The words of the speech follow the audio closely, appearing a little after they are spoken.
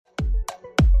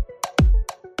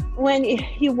when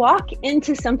you walk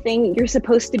into something you're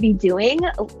supposed to be doing,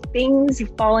 things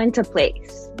fall into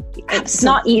place. It's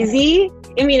not easy.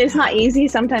 I mean, it's not easy.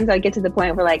 Sometimes I get to the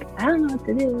point where like, I don't know what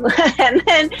to do.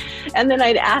 and then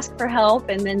I'd ask for help,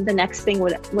 and then the next thing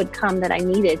would come that I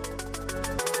needed.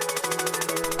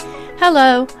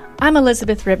 Hello, I'm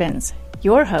Elizabeth Ribbons,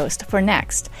 your host for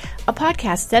Next, a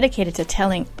podcast dedicated to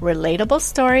telling relatable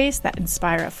stories that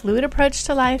inspire a fluid approach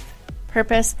to life,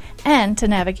 purpose, and to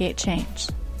navigate change.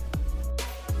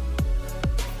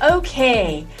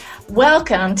 Okay,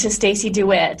 welcome to Stacy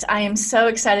DeWitt. I am so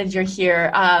excited you're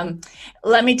here.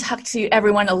 Let me talk to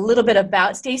everyone a little bit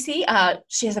about Stacy.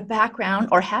 She has a background,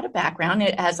 or had a background,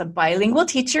 as a bilingual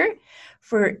teacher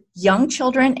for young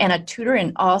children and a tutor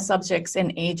in all subjects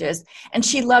and ages. And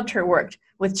she loved her work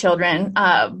with children.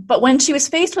 But when she was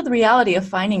faced with the reality of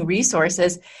finding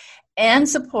resources and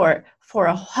support for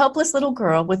a helpless little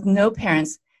girl with no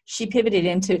parents, she pivoted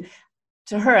into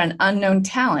her an unknown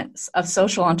talents of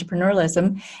social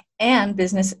entrepreneurialism and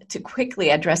business to quickly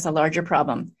address a larger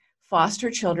problem: foster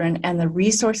children and the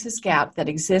resources gap that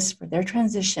exists for their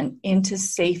transition into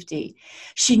safety.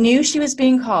 She knew she was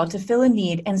being called to fill a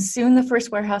need, and soon the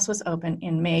first warehouse was open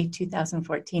in May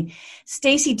 2014.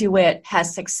 Stacy DeWitt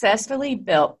has successfully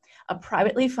built a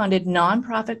privately funded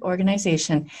nonprofit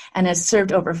organization and has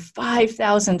served over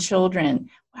 5,000 children.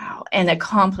 Wow, and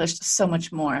accomplished so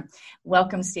much more.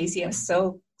 Welcome, Stacy. I'm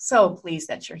so pleased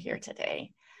that you're here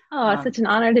today. Oh, it's such an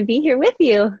honor to be here with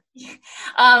you.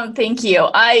 Thank you.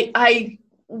 I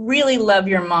really love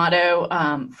your motto,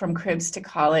 from cribs to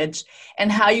college,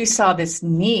 and how you saw this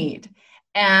need.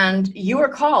 And you were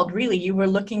called, really. You were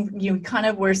looking, you kind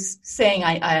of were saying,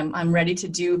 I'm ready to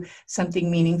do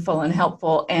something meaningful and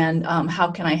helpful, and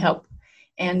how can I help?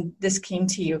 And this came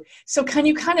to you. So can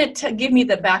you kind of give me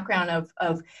the background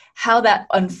of how that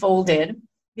unfolded?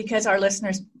 Because our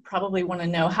listeners probably want to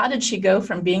know, how did she go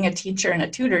from being a teacher and a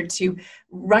tutor to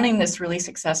running this really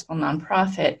successful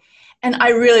nonprofit? And I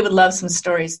really would love some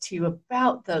stories too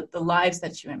about the lives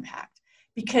that you impact,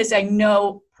 because I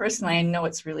know personally,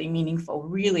 it's really meaningful,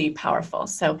 really powerful.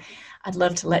 So I'd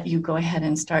love to let you go ahead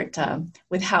and start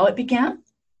with how it began.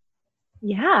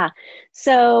 Yeah.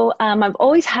 So I've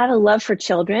always had a love for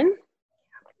children,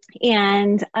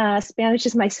 and Spanish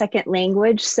is my second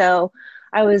language. So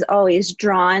I was always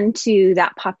drawn to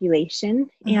that population.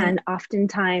 Mm-hmm. And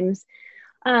oftentimes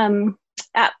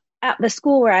at the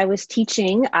school where I was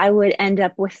teaching, I would end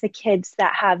up with the kids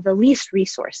that have the least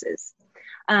resources.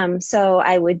 So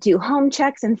I would do home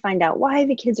checks and find out why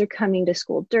the kids are coming to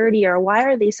school dirty, or why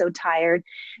are they so tired?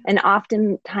 And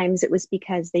oftentimes it was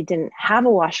because they didn't have a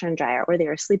washer and dryer, or they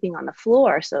were sleeping on the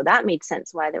floor. So that made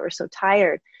sense why they were so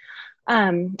tired.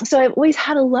 So I've always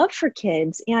had a love for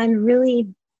kids, and really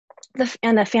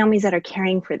the families that are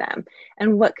caring for them,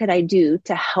 and what could I do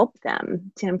to help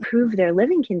them to improve their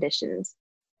living conditions.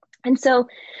 And so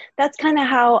that's kind of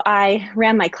how I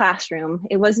ran my classroom.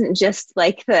 It wasn't just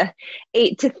like the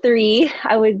 8 to 3.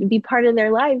 I would be part of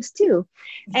their lives too.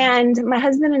 And my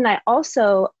husband and I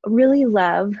also really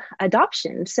love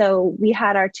adoption. So we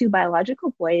had our 2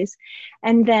 biological boys,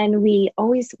 and then we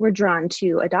always were drawn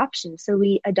to adoption. So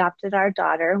we adopted our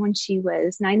daughter when she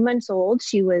was 9 months old.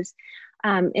 She was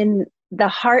in the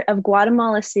heart of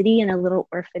Guatemala City in a little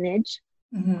orphanage.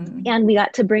 Mm-hmm. And we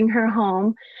got to bring her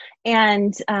home,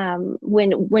 and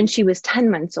when she was 10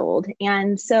 months old.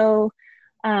 And so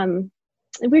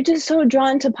we're just so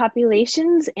drawn to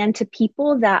populations and to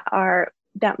people that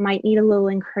might need a little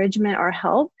encouragement or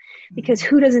help, because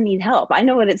who doesn't need help? I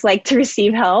know what it's like to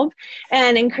receive help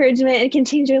and encouragement. It can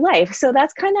change your life. So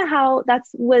that's kind of how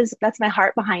that's my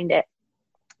heart behind it.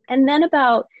 And then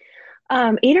about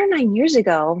 8 or 9 years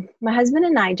ago, my husband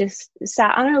and I just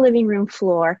sat on our living room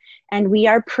floor, and we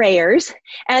are prayers.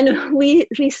 And we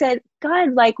said,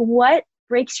 God, like, what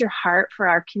breaks your heart for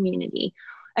our community?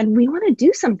 And we want to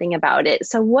do something about it.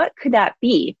 So what could that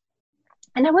be?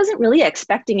 And I wasn't really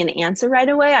expecting an answer right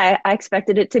away. I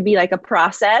expected it to be like a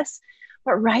process,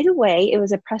 but right away it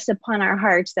was impressed upon our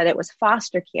hearts that it was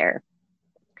foster care.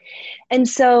 And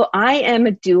so I am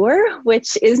a doer,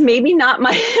 which is maybe not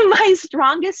my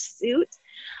strongest suit.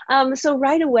 So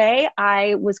right away,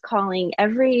 I was calling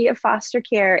every foster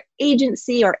care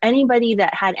agency or anybody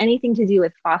that had anything to do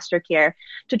with foster care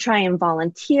to try and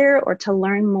volunteer or to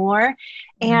learn more.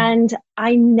 And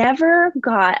I never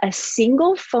got a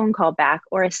single phone call back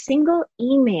or a single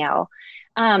email.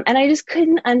 And I just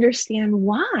couldn't understand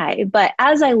why. But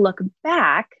as I look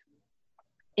back,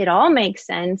 it all makes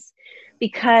sense,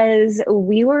 because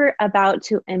we were about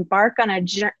to embark on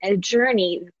a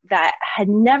journey that had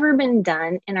never been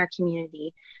done in our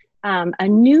community, a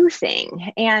new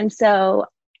thing. And so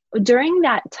during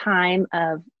that time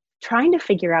of trying to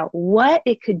figure out what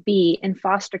it could be in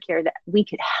foster care that we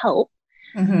could help,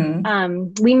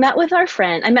 we met with our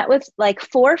friend. I met with like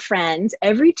 4 friends.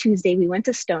 Every Tuesday we went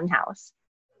to Stonehouse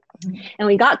and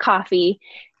we got coffee.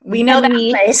 We know that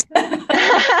place.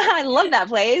 I love that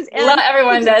place.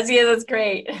 Everyone does. Yeah, that's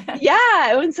great.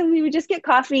 Yeah. And so we would just get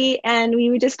coffee and we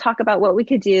would just talk about what we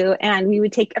could do. And we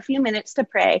would take a few minutes to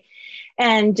pray.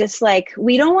 And just like,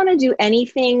 we don't want to do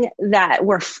anything that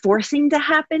we're forcing to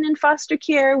happen in foster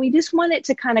care. We just want it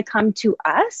to kind of come to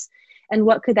us. And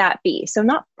what could that be? So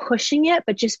not pushing it,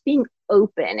 but just being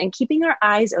open and keeping our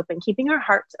eyes open, keeping our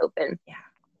hearts open. Yeah.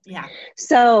 Yeah.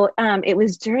 So it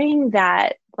was during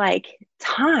that like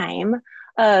time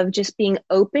of just being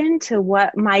open to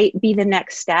what might be the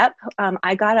next step.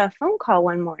 I got a phone call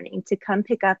one morning to come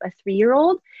pick up a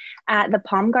 3-year-old at the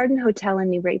Palm Garden Hotel in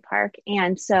Newbury Park.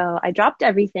 And so I dropped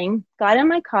everything, got in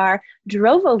my car,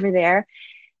 drove over there,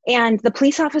 and the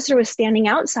police officer was standing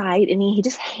outside and he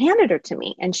just handed her to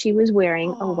me. And she was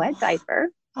wearing a wet diaper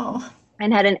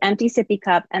and had an empty sippy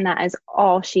cup. And that is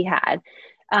all she had.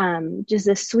 Just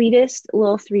the sweetest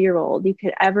little 3-year-old you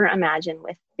could ever imagine,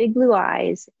 with big blue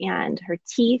eyes, and her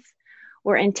teeth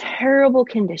were in terrible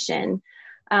condition.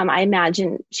 I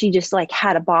imagine she just like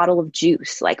had a bottle of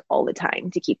juice like all the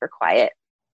time to keep her quiet.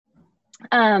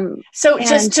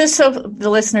 Just so the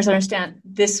listeners understand,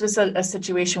 this was a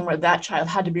situation where that child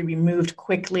had to be removed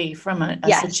quickly from a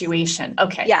situation.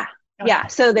 Okay. Yeah. Okay. Yeah.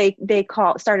 So they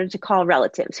started to call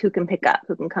relatives who can pick up,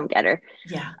 who can come get her.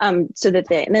 Yeah. So that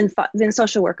then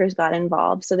social workers got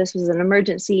involved. So this was an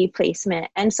emergency placement.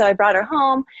 And so I brought her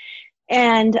home,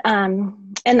 and I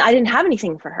didn't have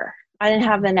anything for her. I didn't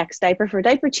have the next diaper for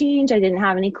diaper change. I didn't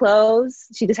have any clothes.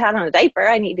 She just had on a diaper.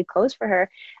 I needed clothes for her.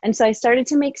 And so I started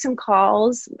to make some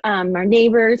calls. Our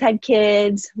neighbors had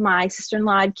kids, my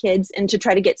sister-in-law had kids, and to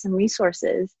try to get some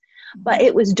resources. But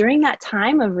it was during that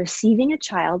time of receiving a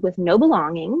child with no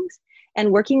belongings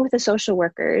and working with the social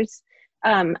workers,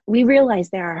 we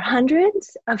realized there are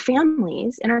hundreds of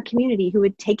families in our community who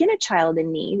would take in a child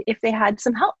in need if they had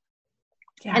some help.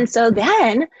 Yeah. And so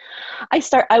then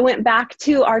I went back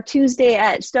to our Tuesday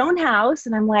at Stonehouse,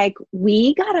 and I'm like,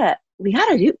 we gotta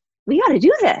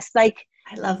do this. Like,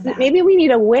 I love that. Maybe we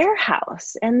need a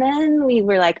warehouse. And then we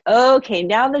were like, okay,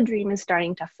 now the dream is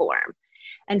starting to form.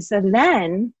 And so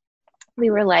then we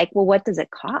were like, well, what does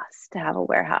it cost to have a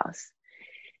warehouse?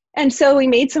 And so we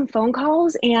made some phone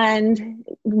calls, and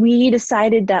we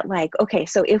decided that, like, okay,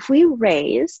 so if we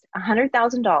raised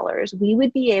 $100,000, we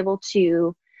would be able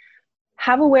to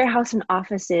have a warehouse and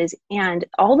offices, and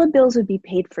all the bills would be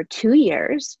paid for 2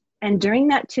 years. And during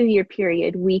that 2-year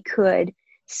period, we could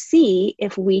see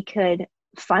if we could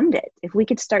fund it, if we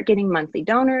could start getting monthly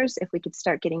donors, if we could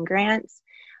start getting grants.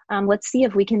 Let's see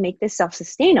if we can make this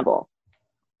self-sustainable.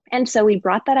 And so we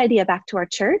brought that idea back to our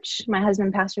church. My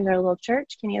husband pastors our little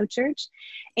church, Keneo Church,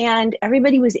 and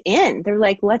everybody was in. They're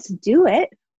like, let's do it.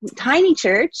 Tiny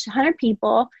church, 100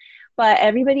 people, but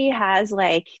everybody has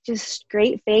like just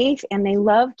great faith, and they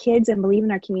love kids and believe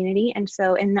in our community. And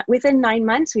so within 9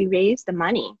 months, we raised the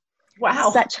money.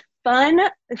 Wow. Such fun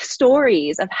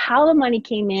stories of how the money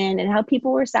came in and how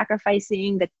people were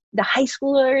sacrificing. The high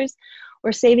schoolers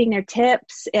were saving their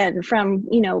tips and from,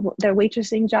 their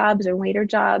waitressing jobs or waiter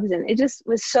jobs. And it just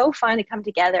was so fun to come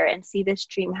together and see this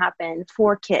dream happen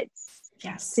for kids.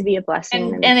 Yes. To be a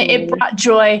blessing. And it brought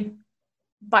joy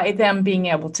by them being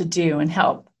able to do and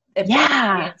help. It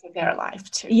brought into their life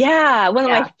too. Yeah. One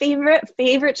of my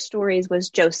favorite stories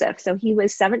was Joseph. So he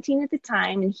was 17 at the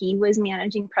time, and he was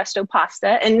managing Presto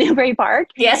Pasta in Newbury Park.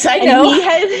 Yes, I know.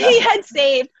 He had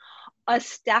saved a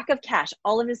stack of cash,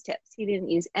 all of his tips. He didn't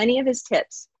use any of his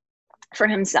tips for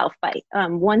himself. But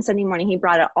one Sunday morning, he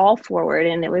brought it all forward,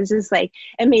 and it was just like,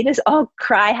 it made us all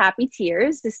cry happy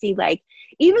tears to see, like,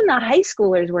 even the high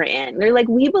schoolers were in. They're like,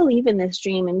 we believe in this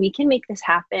dream, and we can make this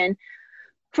happen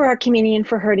for our community and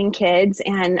for hurting kids.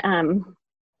 And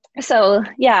so,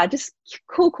 yeah, just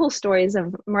cool stories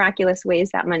of miraculous ways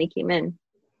that money came in.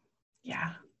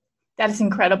 Yeah. That is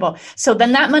incredible. So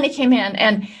then that money came in,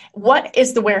 and what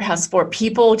is the warehouse for?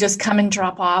 People just come and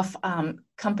drop off,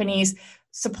 companies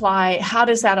supply. How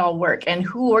does that all work, and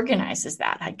who organizes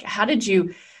that? Like, how did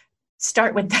you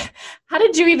start with that? How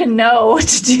did you even know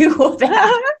to do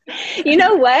that? You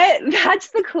know what? That's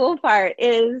the cool part,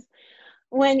 is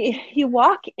when you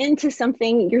walk into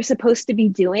something you're supposed to be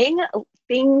doing,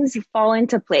 things fall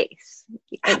into place.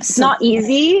 It's not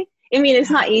easy. I mean, it's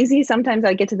not easy. Sometimes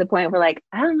I get to the point where like,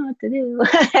 I don't know what to do.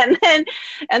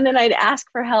 and then I'd ask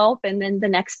for help. And then the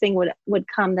next thing would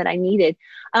come that I needed.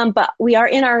 But we are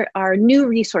in our new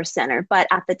resource center. But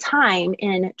at the time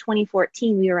in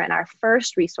 2014, we were in our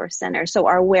first resource center. So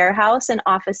our warehouse and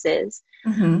offices,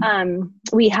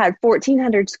 we had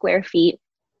 1,400 square feet.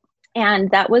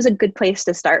 And that was a good place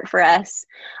to start for us.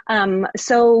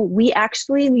 So we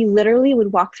literally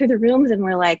would walk through the rooms and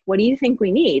we're like, what do you think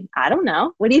we need? I don't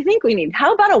know. What do you think we need?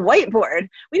 How about a whiteboard?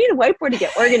 We need a whiteboard to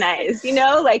get organized,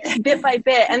 like bit by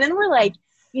bit. And then we're like,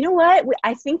 you know what?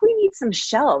 I think we need some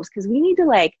shelves because we need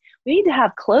to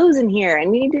have clothes in here and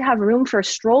we need to have room for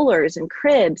strollers and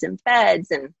cribs and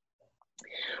beds and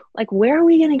like, where are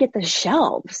we going to get the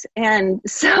shelves? And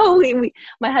so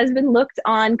my husband looked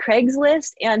on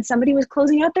Craigslist and somebody was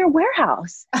closing out their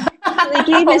warehouse. So they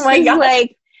gave us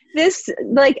this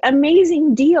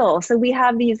amazing deal. So we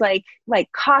have these like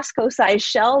Costco sized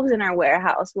shelves in our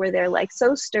warehouse where they're like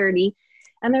so sturdy.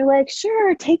 And they're like,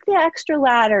 sure, take the extra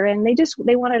ladder. And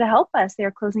they wanted to help us. They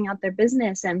were closing out their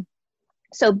business. And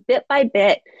so bit by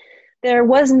bit, there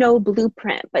was no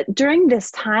blueprint, but during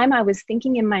this time I was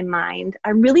thinking in my mind,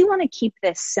 I really want to keep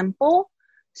this simple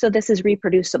so this is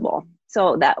reproducible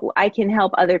so that I can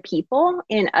help other people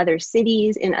in other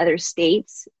cities, in other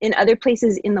states, in other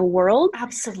places in the world.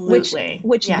 Absolutely.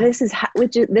 Which this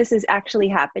is actually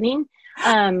happening.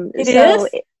 It is?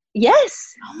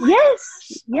 Yes. Oh yes.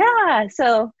 Gosh. Yeah.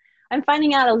 So I'm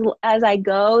finding out as I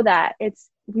go that it's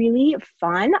really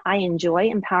fun. I enjoy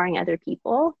empowering other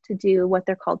people to do what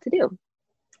they're called to do.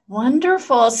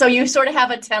 Wonderful. So you sort of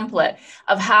have a template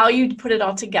of how you put it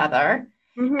all together,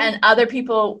 and other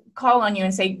people call on you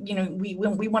and say,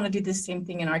 we want to do the same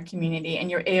thing in our community, and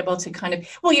you're able to kind of,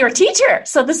 well, you're a teacher,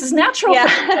 so this is natural.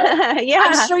 Yeah. Yeah.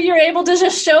 I'm sure you're able to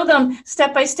just show them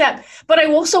step by step. But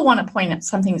I also want to point out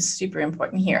something super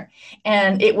important here.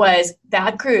 And it was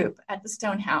that group at the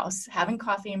Stonehouse having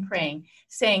coffee and praying,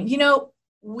 saying,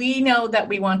 we know that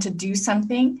we want to do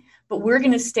something, but we're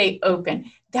going to stay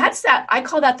open. I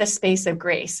call that the space of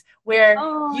grace, where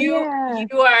you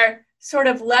are sort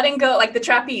of letting go, like the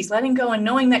trapeze, letting go and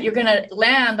knowing that you're going to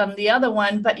land on the other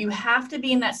one, but you have to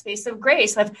be in that space of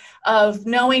grace of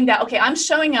knowing that, okay, I'm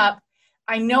showing up.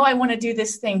 I know I want to do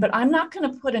this thing, but I'm not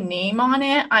going to put a name on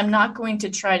it. I'm not going to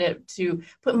try to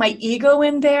put my ego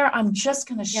in there. I'm just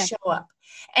going to show up.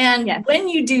 And when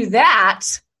you do that,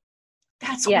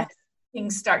 that's when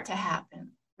things start to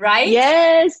happen, right?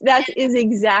 Yes, that is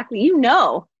exactly,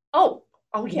 Oh,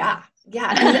 yeah.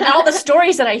 Yeah. And all the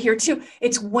stories that I hear too,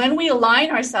 it's when we align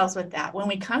ourselves with that, when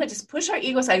we kind of just push our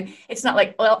ego aside, it's not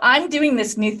like, well, I'm doing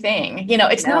this new thing.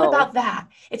 It's not about that.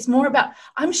 It's more about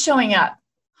I'm showing up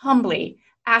humbly,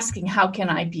 asking, how can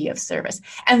I be of service?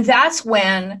 And that's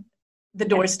when the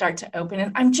doors start to open.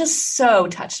 And I'm just so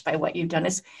touched by what you've done.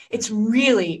 It's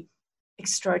really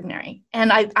extraordinary.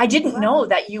 And I didn't know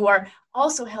that you are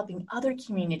also helping other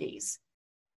communities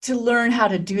to learn how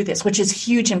to do this, which is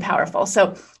huge and powerful.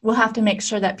 So we'll have to make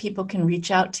sure that people can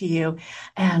reach out to you,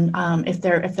 and if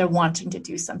they're wanting to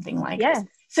do something like this.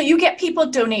 So you get people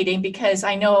donating, because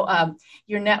I know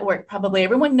your network, probably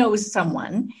everyone knows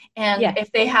someone, and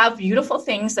if they have beautiful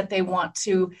things that they want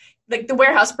to, like the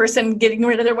warehouse person getting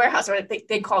rid of their warehouse, or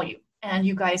they call you, and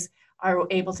you guys are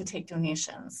able to take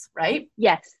donations, right?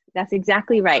 Yes, that's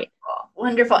exactly right.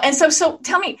 Wonderful. And so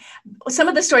tell me some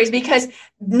of the stories, because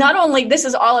not only this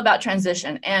is all about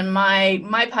transition, and my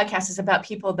podcast is about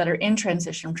people that are in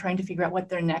transition, trying to figure out what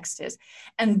their next is.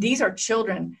 And these are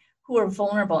children who are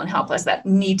vulnerable and helpless that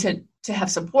need to have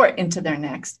support into their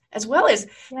next, as well as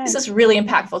this is really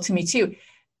impactful to me too.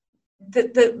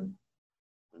 The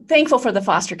thankful for the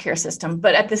foster care system,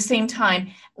 but at the same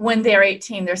time, when they're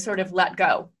 18, they're sort of let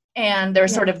go, and they're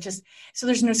sort of just, so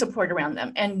there's no support around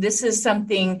them. And this is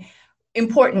something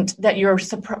important that you're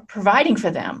providing for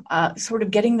them, sort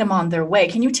of getting them on their way.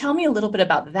 Can you tell me a little bit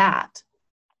about that?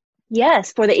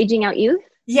 Yes, for the Aging Out Youth?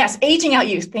 Yes, Aging Out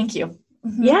Youth. Thank you.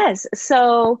 Mm-hmm. Yes.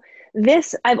 So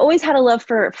I've always had a love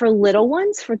for little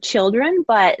ones, for children,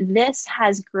 but this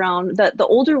has grown. The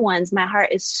older ones, my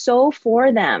heart is so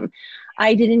for them.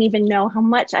 I didn't even know how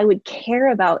much I would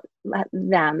care about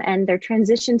them and their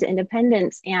transition to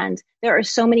independence. And there are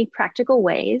so many practical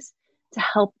ways to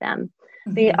help them.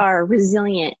 Mm-hmm. They are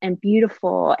resilient and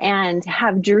beautiful and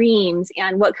have dreams.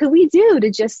 And what could we do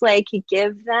to just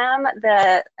give them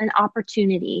an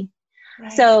opportunity?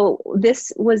 Right. So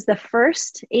this was the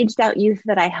first aged out youth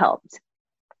that I helped.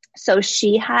 So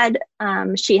she had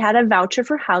a voucher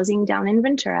for housing down in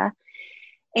Ventura,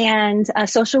 and a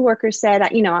social worker said,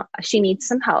 she needs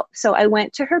some help. So I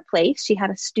went to her place. She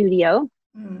had a studio,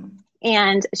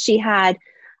 and she had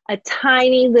a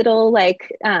tiny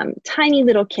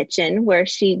little kitchen where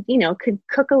she, could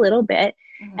cook a little bit.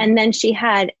 Mm-hmm. And then she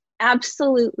had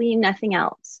absolutely nothing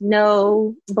else,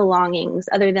 no belongings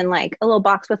other than like a little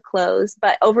box with clothes.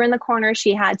 But over in the corner,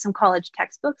 she had some college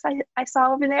textbooks I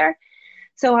saw over there.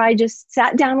 So I just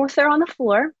sat down with her on the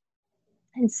floor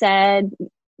and said,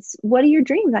 what are your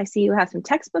dreams? I see you have some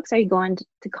textbooks. Are you going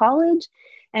to college?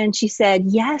 And she said,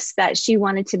 yes, that she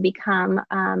wanted to become,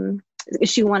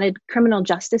 she wanted criminal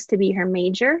justice to be her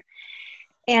major.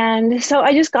 And so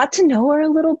I just got to know her a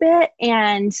little bit.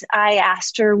 And I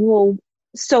asked her, well,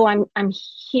 so I'm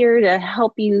here to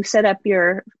help you set up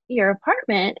your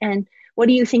apartment. And what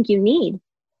do you think you need?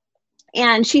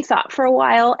 And she thought for a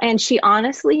while, and she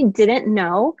honestly didn't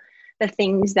know the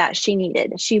things that she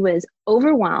needed. She was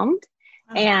overwhelmed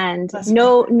and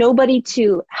nobody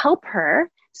to help her.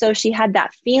 So she had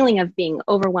that feeling of being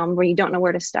overwhelmed where you don't know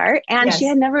where to start. And she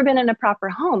had never been in a proper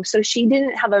home. So she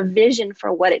didn't have a vision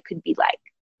for what it could be like.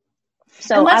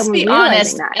 So and let's be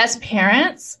honest, as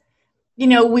parents,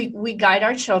 we guide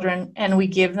our children and we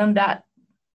give them that,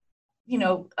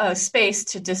 space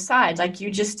to decide, like you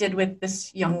just did with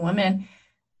this young woman.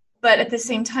 But at the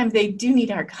same time, they do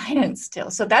need our guidance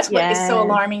still. So that's what is so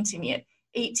alarming to me. At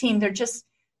 18, they're just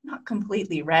not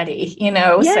completely ready,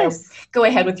 So go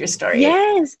ahead with your story.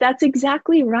 Yes, that's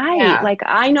exactly right. Yeah. Like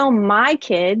I know my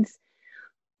kids,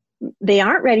 they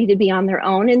aren't ready to be on their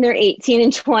own, and they're 18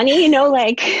 and 20,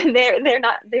 like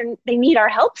they need our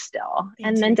help still.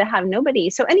 Then to have nobody.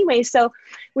 So anyway, so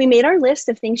we made our list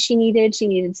of things she needed. She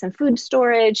needed some food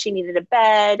storage. She needed a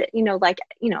bed, a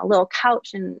little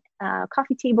couch and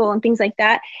coffee table and things like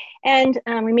that. And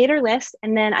we made our list.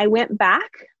 And then I went back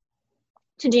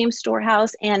to James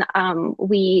Storehouse, and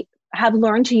we have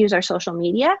learned to use our social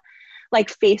media, like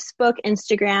Facebook,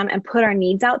 Instagram, and put our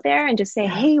needs out there and just say,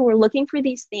 hey, we're looking for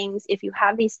these things. If you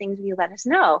have these things, will you let us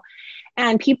know?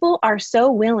 And people are so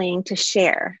willing to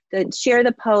share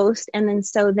the post. And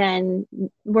then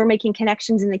we're making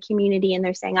connections in the community, and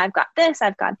they're saying, I've got this,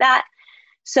 I've got that.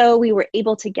 So we were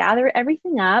able to gather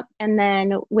everything up. And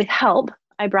then with help,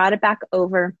 I brought it back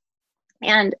over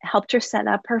and helped her set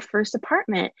up her first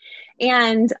apartment.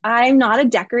 And I'm not a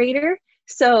decorator.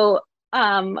 So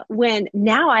when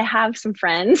now I have some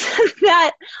friends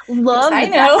that love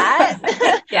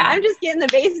that. Yeah. I'm just getting the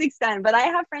basics done, but I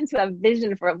have friends who have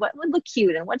vision for what would look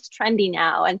cute and what's trendy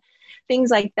now and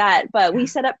things like that. But we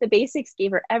set up the basics,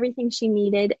 gave her everything she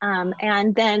needed.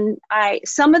 And then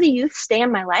some of the youth stay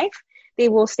in my life. They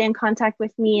will stay in contact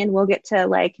with me, and we'll get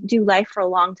to do life for a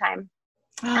long time.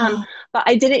 But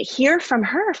I didn't hear from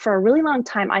her for a really long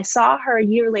time. I saw her a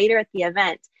year later at the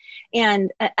event,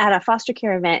 and at a foster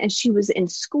care event, and she was in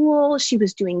school. She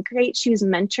was doing great. She was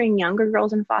mentoring younger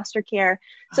girls in foster care.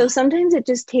 So sometimes it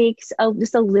just takes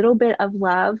just a little bit of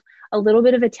love, a little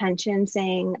bit of attention,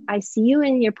 saying, I see you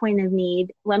in your point of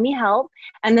need. Let me help.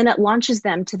 And then it launches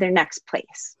them to their next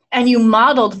place. And you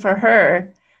modeled for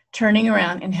her turning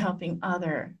around and helping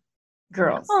other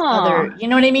girls. You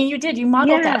know what I mean? You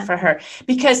modeled that for her,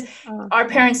 because our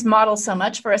parents model so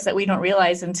much for us that we don't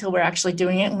realize until we're actually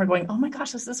doing it, and we're going, oh my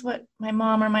gosh, this is what my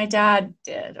mom or my dad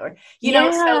did, or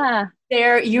so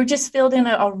you just filled in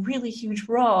a really huge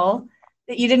role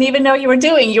that you didn't even know you were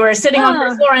doing. You were sitting on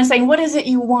her floor and saying, what is it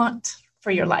you want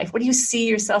for your life? What do you see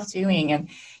yourself doing? And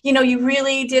you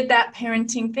really did that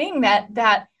parenting thing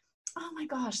that oh my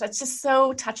gosh, that's just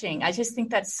so touching. I just think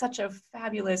that's such a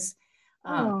fabulous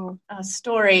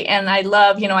story. And I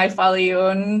love, I follow you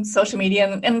on social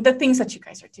media and the things that you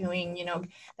guys are doing,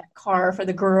 that car for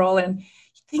the girl and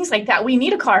things like that. We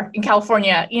need a car in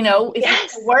California,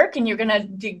 if you work and you're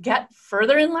going to get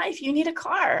further in life, you need a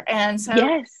car. And so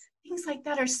things like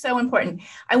that are so important.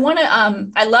 I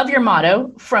love your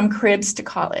motto, from cribs to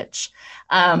college.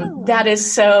 That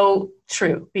is so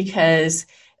true, because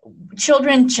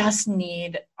children just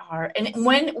need and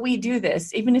when we do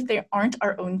this, even if they aren't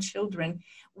our own children,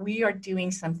 we are doing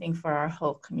something for our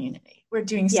whole community. We're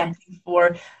doing something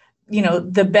for,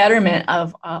 the betterment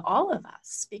of all of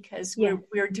us, because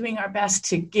we're doing our best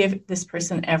to give this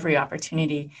person every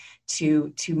opportunity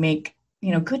to make,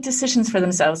 good decisions for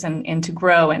themselves and to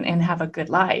grow and have a good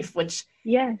life, which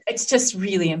it's just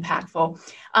really impactful.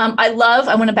 I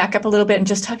want to back up a little bit and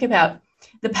just talk about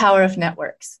the power of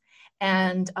networks.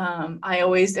 And I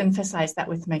always emphasize that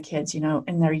with my kids,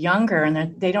 and they're younger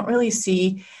and they don't really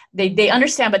see, they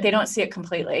understand, but they don't see it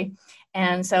completely.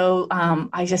 And so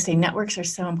I just say networks are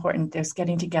so important. There's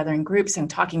getting together in groups and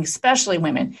talking, especially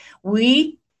women.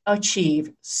 We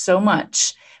achieve so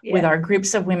much with our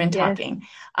groups of women talking.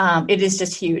 It is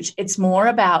just huge. It's more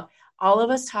about all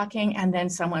of us talking, and then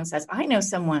someone says, I know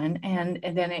someone, and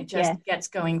then it just gets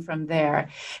going from there.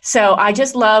 So I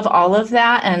just love all of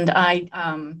that. And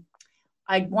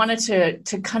I wanted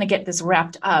to kind of get this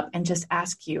wrapped up and just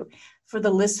ask you, for the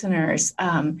listeners,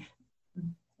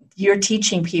 you're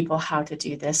teaching people how to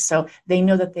do this so they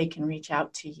know that they can reach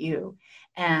out to you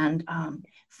and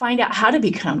find out how to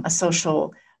become a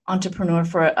social entrepreneur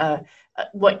for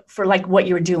what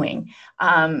you're doing.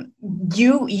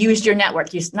 You used your network,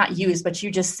 but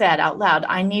you just said out loud,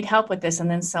 I need help with this. And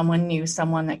then someone knew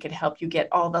someone that could help you get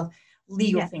all the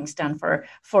legal things done for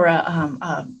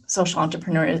a social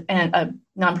entrepreneur and a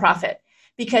nonprofit,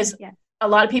 because a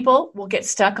lot of people will get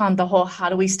stuck on the whole, how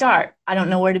do we start? I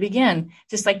don't know where to begin.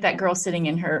 Just like that girl sitting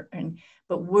in her,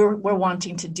 but we're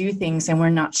wanting to do things and we're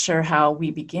not sure how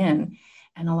we begin.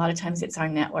 And a lot of times it's our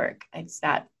network. It's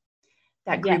that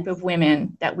group of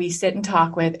women that we sit and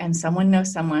talk with, and someone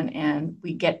knows someone, and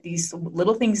we get these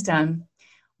little things done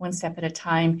one step at a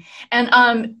time.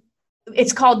 And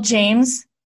it's called James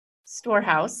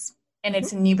Storehouse, and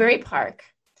it's in Newbury Park.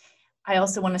 I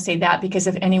also want to say that because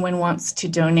if anyone wants to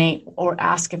donate or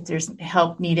ask if there's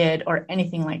help needed or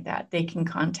anything like that, they can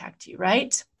contact you,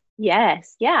 right?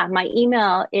 Yes. Yeah. My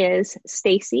email is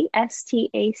Stacy,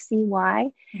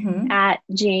 STACY, at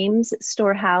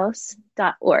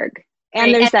jamesstorehouse.org.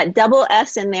 And there's that double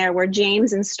S in there where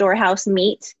James and Storehouse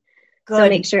meet. Good. So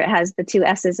make sure it has the two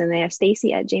S's in there,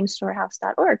 Stacy at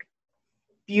jamesstorehouse.org.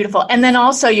 Beautiful. And then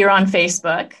also you're on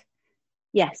Facebook.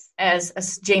 Yes.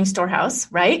 As James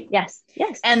Storehouse, right? Yes.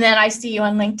 Yes. And then I see you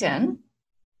on LinkedIn.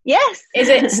 Yes. Is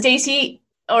it Stacy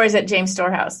or is it James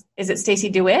Storehouse? Is it Stacy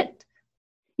DeWitt?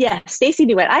 Yeah, Stacy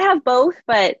DeWitt. I have both,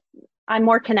 but I'm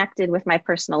more connected with my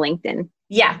personal LinkedIn.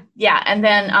 Yeah. Yeah. And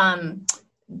then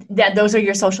those are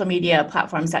your social media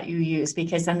platforms that you use,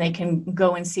 because then they can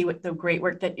go and see what the great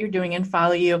work that you're doing and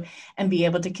follow you and be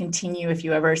able to continue. If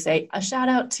you ever say a shout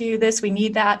out to this, we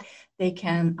need that, they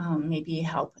can maybe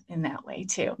help in that way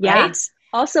too. Yeah. Right?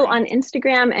 Also on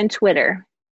Instagram and Twitter.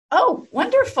 Oh,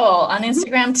 wonderful. On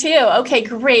Instagram too. Okay,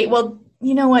 great. Well,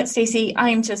 you know what, Stacy,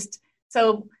 I'm just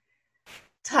so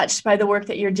touched by the work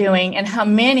that you're doing and how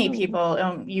many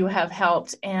people you have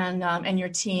helped and your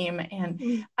team.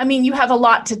 And I mean, you have a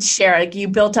lot to share. Like, you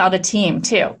built out a team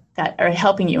too that are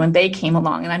helping you, and they came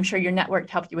along, and I'm sure your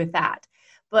network helped you with that.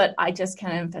 But I just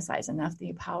can't emphasize enough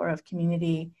the power of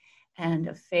community and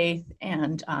of faith,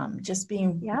 and just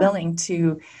being willing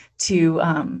to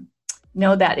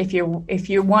know that if you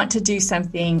want to do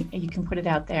something, you can put it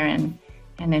out there and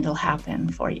it'll happen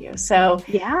for you. So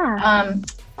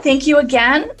thank you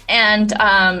again. And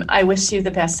I wish you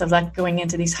the best of luck going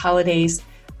into these holidays.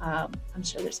 I'm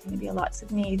sure there's going to be lots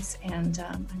of needs, and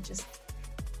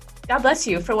God bless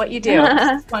you for what you do.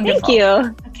 Wonderful. Thank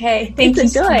you. Okay. Thank you.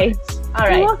 It's a joy. All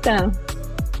right. You're welcome.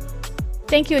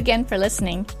 Thank you again for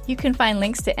listening. You can find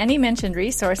links to any mentioned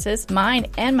resources, mine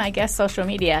and my guest social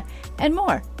media, and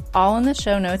more, all in the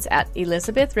show notes at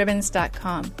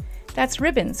elizabethribbons.com. That's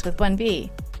ribbons with one B.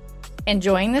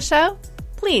 Enjoying the show?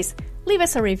 Please leave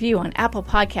us a review on Apple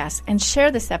Podcasts and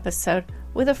share this episode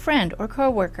with a friend or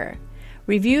coworker.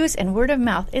 Reviews and word of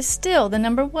mouth is still the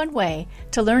 #1 way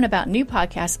to learn about new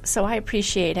podcasts, so I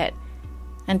appreciate it.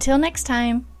 Until next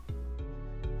time.